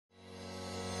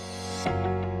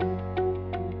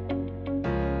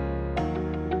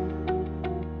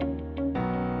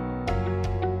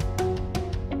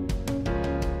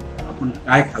आपण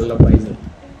काय खाल्लं पाहिजे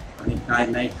आणि काय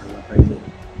नाही खाल्लं पाहिजे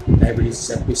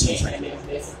डायबिटीसच्या पेशंटसाठी,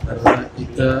 तर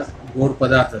इथं गोड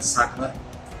पदार्थ, साखर,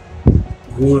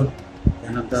 गूळ,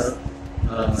 त्यानंतर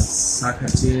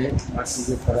साखरचे बाकी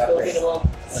जे पदार्थ आहेत,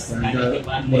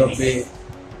 त्यानंतर मुरब्बे,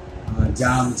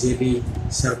 जाम, जेली,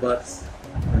 सरबत,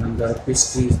 त्यानंतर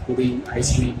पेस्ट्रीज, पुडिंग,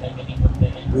 आईस्क्रीम,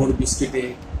 गोड बिस्किटे,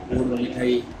 गोड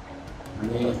मिठाई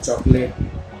आणि चॉकलेट,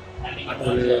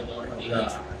 आठवलेले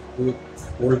दूध,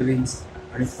 कोल्ड ड्रिंक्स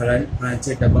आणि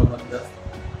फळांचे डब्बाबंद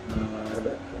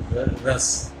रस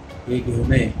हे घेऊ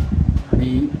नये.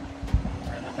 आणि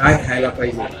काय खायला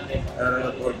पाहिजे तर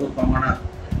भरपूर प्रमाणात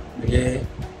म्हणजे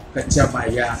कच्च्या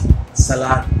भाज्या,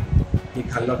 सलाद हे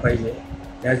खाल्लं पाहिजे.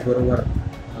 त्याचबरोबर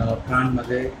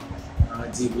फळांमध्ये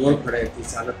जी गोड फळं आहेत ती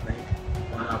चालत नाही,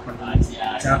 पण आपण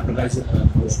 4 प्रकारचे फळं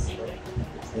खाऊ शकतो,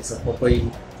 जसं पपई,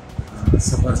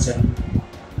 सफरचंद,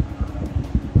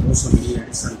 मोसंबी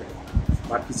आणि संत्रे.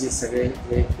 बाकीचे सगळे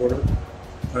जे गोड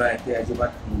फळं आहेत ते अजिबात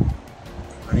खाऊ नये.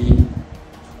 आणि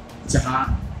चहा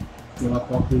किंवा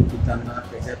कॉफी पिताना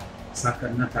त्याच्यात साखर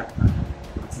न टाकता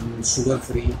आपण शुगर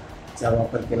फ्रीचा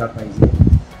वापर केला पाहिजे.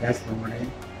 त्याचप्रमाणे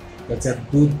त्याच्यात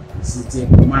दूध जे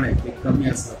प्रमाण आहे ते कमी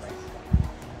असलं पाहिजे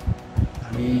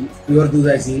आणि प्युअर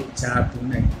दुधाची चहा पिऊ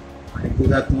नये आणि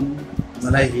दुधातून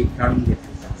मलाई ही काढून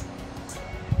घेतली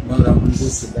पाहिजे. मग आपण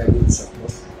दूधसुद्धा घेऊ शकतो,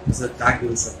 जसं ताक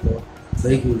घेऊ शकतो,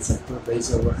 दही घेऊ शकतो.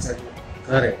 दहीचं वरचं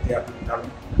घर आहे ते आपण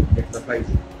काढून घेतलं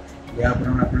पाहिजे.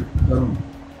 याप्रमाणे आपण करून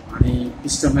आणि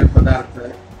पिष्टमय पदार्थ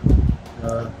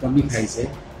कमी खायचे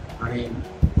आणि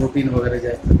प्रोटीन वगैरे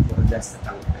थोडं जास्त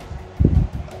खाल्लं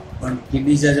पाहिजे. पण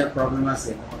किडनीचा जर प्रॉब्लेम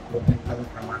असेल तर प्रोटीन कमी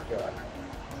प्रमाणात ठेवावं लागेल.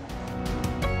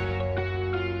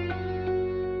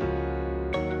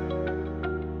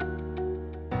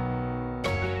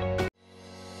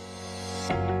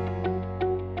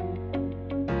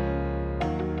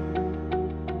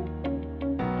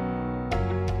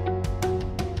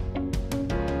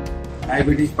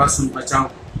 डायबिटीज पासून बचाव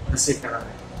कसे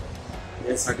करावे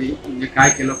यासाठी म्हणजे काय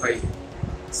केलं पाहिजे.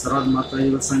 सर्वात महत्त्वाची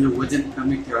गोष्ट म्हणजे वजन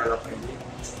कमी ठेवायला पाहिजे.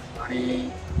 आणि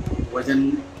वजन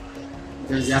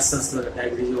जर जास्त असलं तर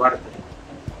डायबिटीज वाढते.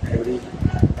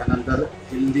 त्यानंतर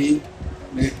हेल्दी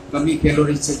म्हणजे कमी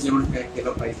कॅलरीचं जेवण काय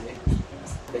केलं पाहिजे.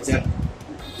 त्याच्यात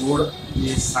गोड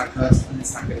जे साखर आणि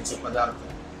साखरेचे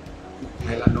पदार्थ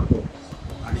खायला नको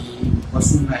आणि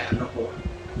बसून राहायला नको.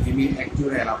 नेहमी ॲक्टिव्ह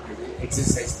राहायला पाहिजे,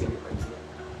 एक्सरसाइज केली पाहिजे,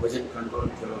 वजन कंट्रोल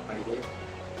केलं पाहिजे,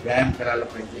 व्यायाम करायला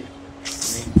पाहिजे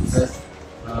आणि तिथं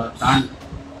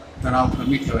तणाव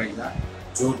कमी ठेवायचा,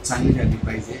 झोप चांगली झाली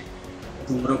पाहिजे.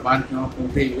 धूम्रपान किंवा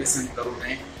कोणतेही व्यसन करू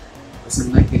नये.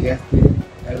 व्यसन न केल्यास ते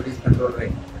डायबिटीज कंट्रोल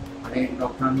राहील. आणि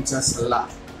डॉक्टरांचा सल्ला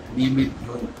नियमित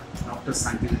घेऊन डॉक्टर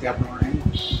सांगतील त्याप्रमाणे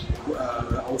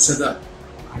औषधं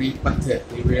आणि पथ्य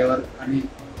हे वेळेवर आणि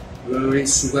वेळोवेळी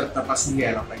शुगर तपासून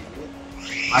घ्यायला पाहिजे.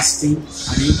 फास्टिंग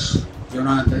आणि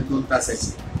जेवणानंतर 2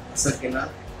 तासाची असं केलं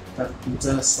तर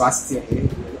तुमचं स्वास्थ्य हे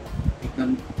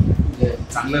एकदम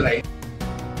चांगलं राहील.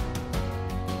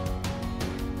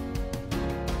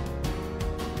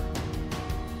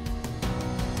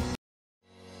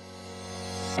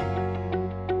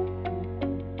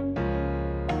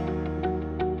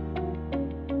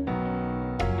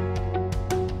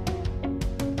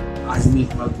 आज मी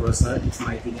तुम्हाला थोडंसं एक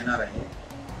माहिती देणार आहे.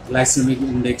 ग्लायसेमिक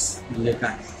इंडेक्स म्हणजे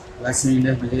काय. ग्लायसेमिक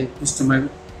इंडेक्स म्हणजे पिष्टमय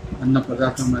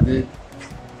अन्नपदार्थामध्ये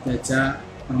त्याच्या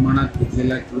प्रमाणात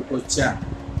घेतलेल्या ग्लुकोजच्या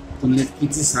तुलनेत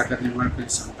किती साखर निर्माण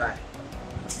करण्याची क्षमता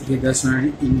आहे हे दर्शवणारे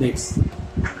इंडेक्स.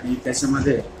 आणि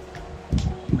त्याच्यामध्ये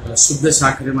शुद्ध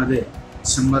साखरेमध्ये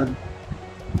 100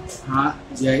 हा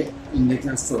जे इंडेक्स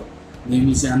असतो.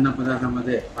 नेहमीच्या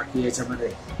अन्नपदार्थामध्ये बाकी याच्यामध्ये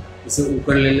जसं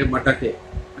उकडलेले बटाटे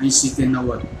 80 ते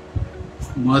 90,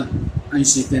 मध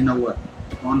 80 ते 90,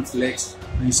 कॉर्नफ्लेक्स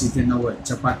 80 ते 90,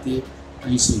 चपाती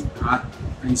 80, भात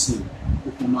 80,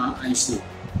 उपमा 80,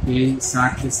 केळी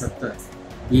 60 ते 70,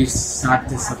 बीट 60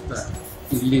 ते 70,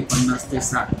 इडली 50 ते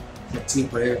 60, कच्ची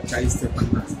फळे 40 ते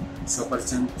 50,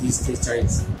 सफरचंद 30 ते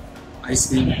 40,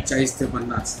 आईस्क्रीम 40 ते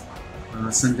 50,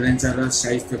 संत्र्यांचा रस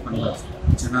 40 ते 50,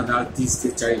 चना डाळ 30 ते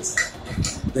 40,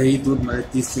 दही दूधमध्ये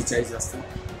 30 ते 40 असतं.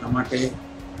 टमाटे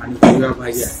आणि हिरव्या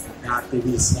भाज्या 10 ते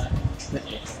 20.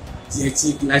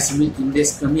 ज्याची ग्लायसेमिक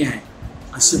इंडेक्स कमी आहे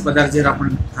असे पदार्थ जर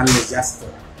आपण खाल्ले जास्त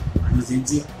आणि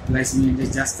ज्यांची ग्लायसेमिक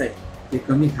इंडेक्स जास्त आहे ते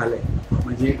कमी खाल्ले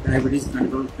म्हणजे डायबिटीज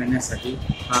कंट्रोल करण्यासाठी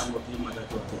फार मोठी मदत